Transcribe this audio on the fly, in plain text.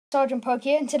Sergeant Pug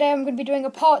here, and today I'm going to be doing a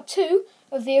part 2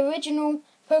 of the original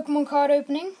Pokemon card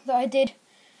opening that I did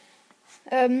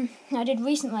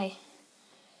recently.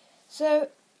 So,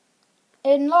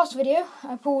 in last video,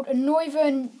 I pulled a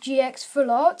Noivern GX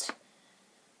Full Art,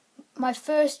 my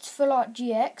first Full Art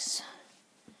GX.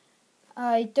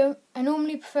 I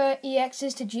normally prefer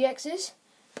EXs to GXs,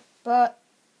 but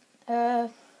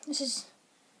this is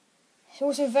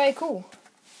also very cool.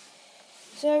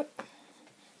 So,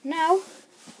 now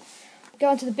go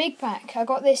on to the big pack. I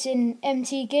got this in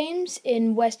MT Games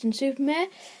in Western Supermare.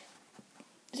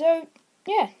 So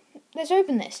yeah, let's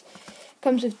open this.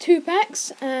 Comes with 2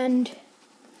 packs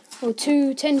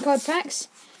two 10 card packs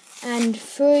and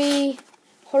 3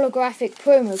 holographic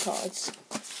promo cards.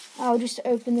 I'll just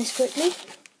open this quickly.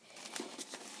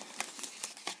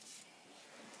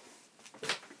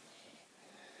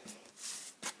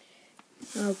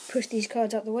 I'll push these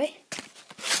cards out the way.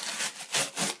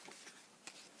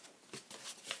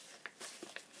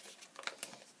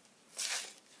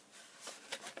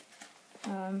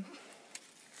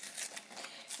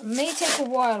 It may take a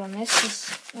while on this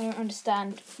because I don't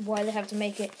understand why they have to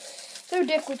make it so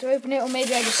difficult to open it, or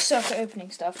maybe I just suck at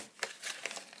opening stuff,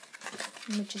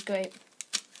 which is great.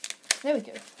 There we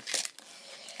go.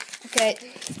 Okay.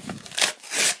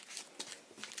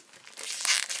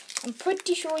 I'm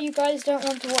pretty sure you guys don't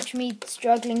want to watch me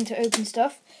struggling to open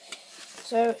stuff,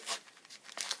 so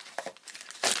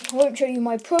I won't show you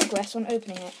my progress on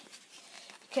opening it.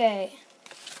 Okay.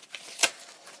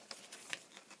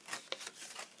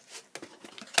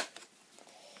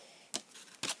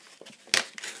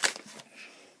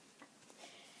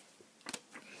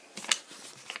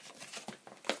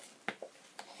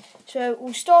 So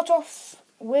we'll start off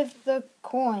with the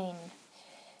coin.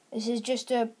 This is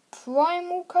just a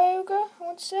Primal Kyogre, I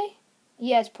want to say.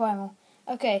 Yeah, it's Primal.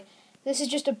 Okay, this is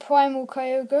just a Primal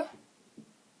Kyogre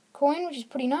coin, which is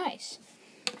pretty nice.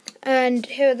 And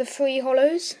here are the 3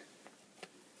 hollows.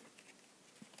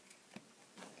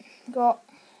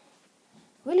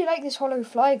 Really like this hollow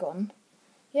Flygon.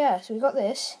 Yeah, so we got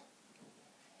this.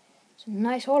 It's a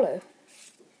nice hollow.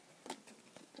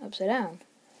 Upside down.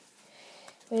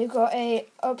 We've got a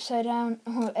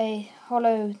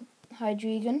hollow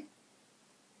Hydreigon,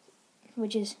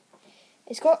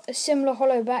 it's got a similar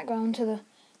hollow background to the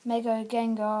Mega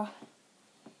Gengar,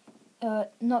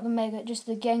 not the Mega, just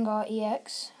the Gengar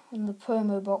EX on the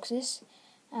promo boxes,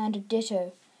 and a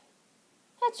Ditto.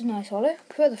 That's a nice hollow,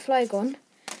 prefer the Flygon.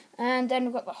 And then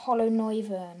we've got the hollow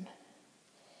Noivern.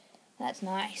 That's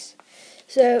nice.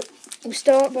 So, we'll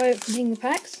start by opening the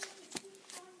packs.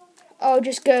 I'll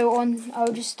just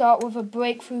start with a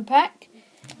breakthrough pack.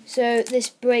 So this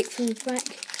breakthrough pack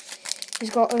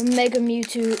has got a Mega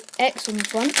Mewtwo X on the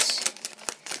front.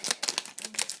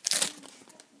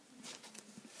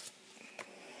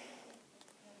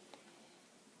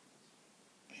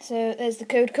 So there's the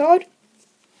code card.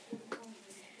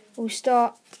 We'll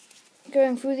start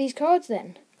going through these cards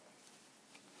then.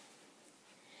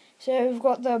 So we've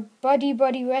got the Buddy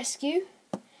Buddy Rescue.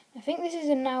 I think this is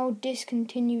a now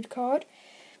discontinued card,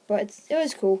 but it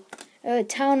was cool.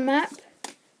 Town Map,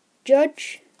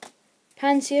 Judge,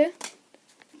 Pansear,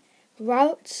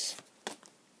 Routes,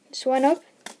 Swinub,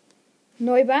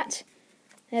 Noibat.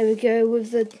 There we go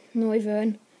with the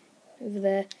Noivern over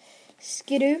there.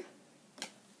 Skidoo,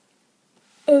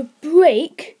 a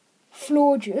Break,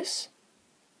 Florges.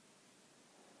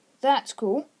 That's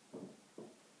cool.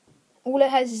 All it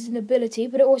has is an ability,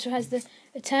 but it also has the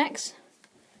attacks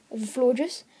of the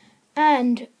Florges,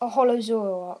 and a hollow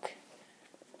Zoroark.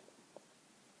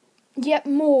 Yet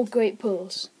more great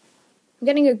pulls. I'm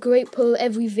getting a great pull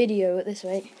every video at this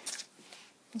rate.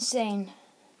 Insane.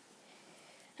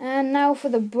 And now for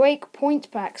the break point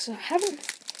packs. I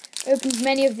haven't opened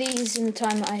many of these in the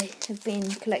time that I have been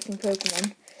collecting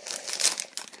Pokemon,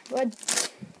 but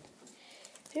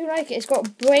I do like it. It's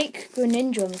got Break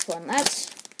Greninja on the front.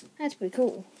 That's pretty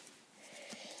cool.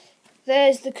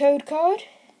 There's the code card.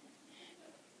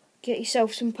 Get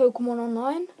yourself some Pokemon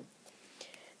online,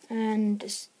 and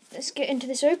let's get into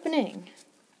this opening.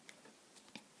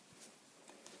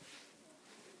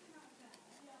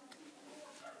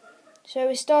 So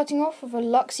we're starting off with a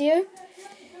Luxio,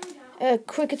 a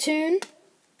Kricketune,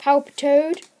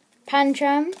 Palpitoad,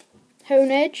 Pancham,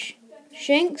 Honedge,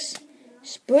 Shinx,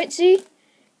 Spritzy,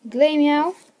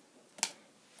 Glameow,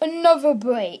 another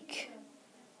Break,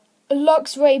 a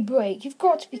Luxray Break. You've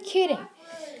got to be kidding!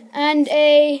 And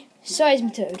a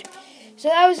Seismitoad. So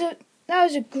that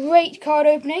was a great card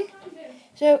opening.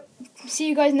 So see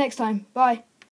you guys next time. Bye.